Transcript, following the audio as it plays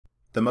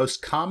The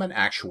most common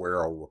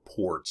actuarial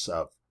reports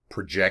of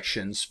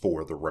projections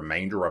for the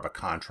remainder of a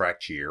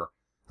contract year,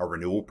 a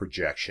renewal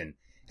projection,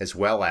 as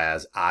well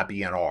as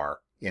IBNR,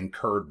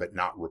 incurred but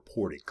not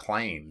reported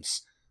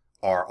claims,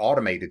 are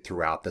automated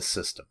throughout the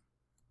system.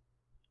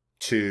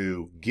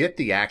 To get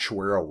the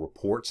actuarial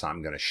reports,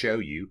 I'm going to show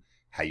you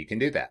how you can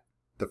do that.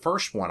 The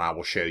first one I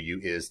will show you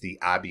is the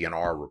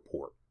IBNR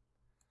report.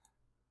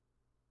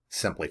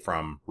 Simply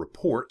from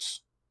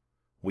Reports,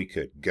 we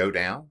could go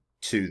down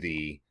to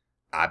the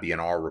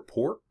IBNR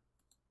report,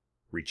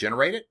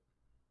 regenerate it,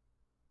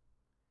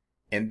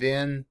 and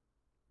then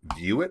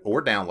view it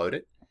or download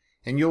it.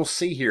 And you'll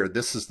see here,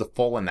 this is the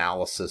full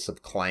analysis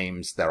of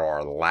claims that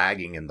are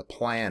lagging in the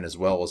plan, as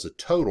well as a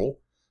total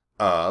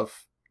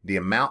of the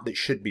amount that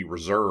should be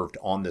reserved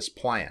on this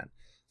plan.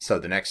 So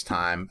the next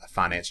time a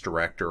finance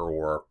director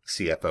or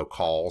CFO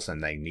calls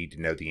and they need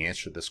to know the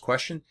answer to this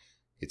question,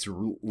 it's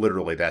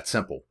literally that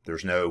simple.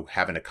 There's no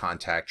having to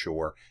contact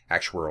your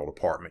actuarial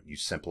department. You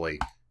simply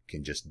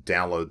can just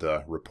download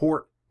the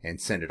report and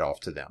send it off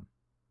to them.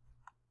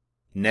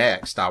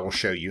 Next, I will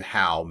show you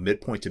how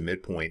midpoint to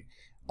midpoint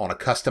on a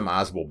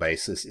customizable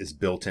basis is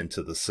built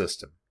into the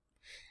system.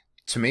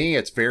 To me,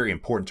 it's very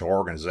important to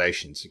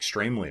organizations,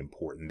 extremely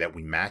important, that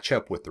we match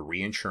up what the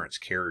reinsurance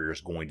carrier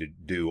is going to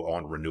do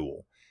on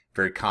renewal.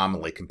 Very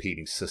commonly,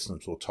 competing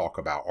systems will talk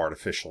about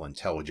artificial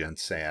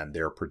intelligence and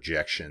their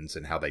projections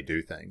and how they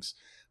do things.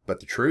 But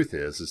the truth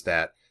is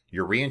that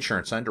your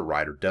reinsurance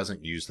underwriter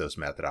doesn't use those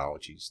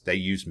methodologies. They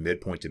use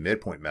midpoint to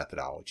midpoint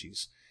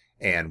methodologies,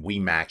 and we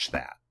match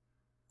that.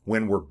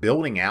 When we're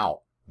building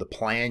out the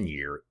plan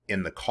year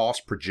in the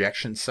cost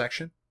projection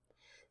section,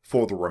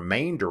 for the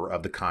remainder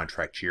of the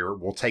contract year,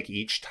 we'll take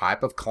each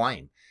type of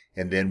claim,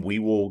 and then we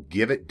will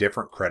give it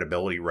different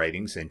credibility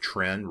ratings and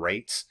trend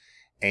rates,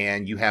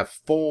 and you have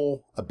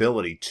full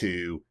ability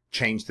to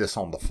change this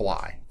on the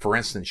fly. For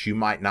instance, you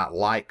might not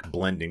like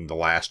blending the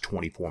last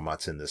 24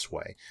 months in this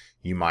way.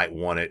 You might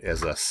want it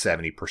as a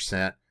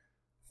 70%,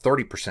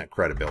 30%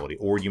 credibility,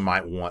 or you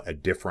might want a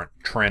different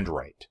trend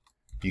rate.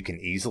 You can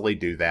easily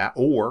do that,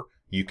 or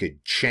you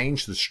could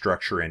change the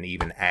structure and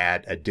even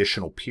add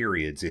additional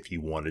periods if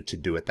you wanted to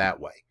do it that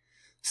way.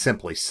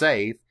 Simply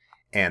save,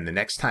 and the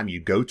next time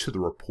you go to the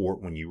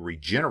report, when you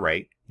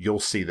regenerate, you'll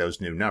see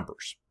those new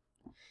numbers.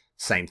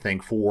 Same thing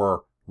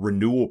for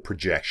renewal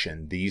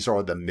projection. These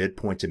are the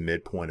midpoint to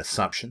midpoint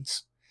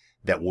assumptions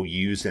that we'll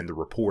use in the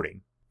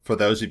reporting. For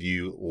those of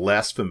you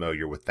less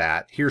familiar with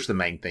that, here's the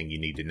main thing you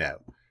need to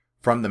know.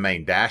 From the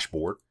main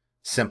dashboard,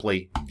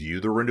 simply view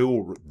the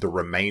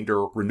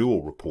remainder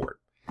renewal report.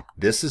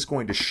 This is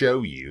going to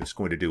show you, it's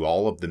going to do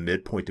all of the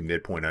midpoint to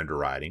midpoint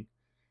underwriting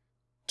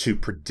to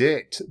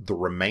predict the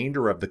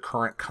remainder of the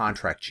current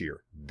contract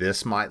year.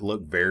 This might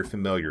look very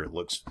familiar.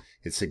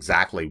 It's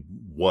exactly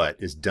what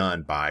is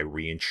done by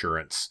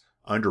reinsurance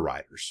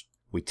underwriters.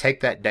 We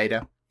take that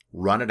data,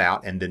 run it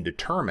out, and then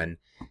determine,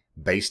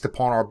 based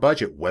upon our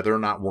budget, whether or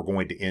not we're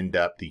going to end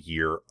up the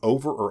year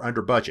over or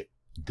under budget.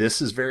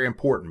 This is very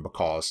important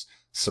because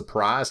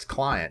surprised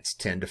clients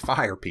tend to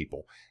fire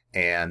people,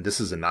 and this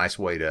is a nice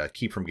way to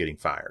keep from getting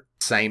fired.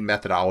 Same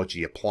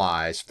methodology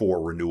applies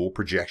for renewal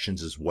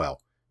projections as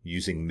well,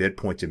 using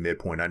midpoint to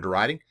midpoint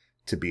underwriting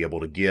to be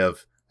able to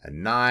give a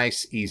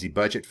nice, easy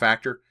budget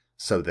factor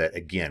so that,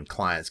 again,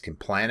 clients can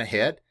plan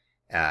ahead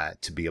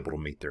to be able to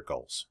meet their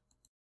goals.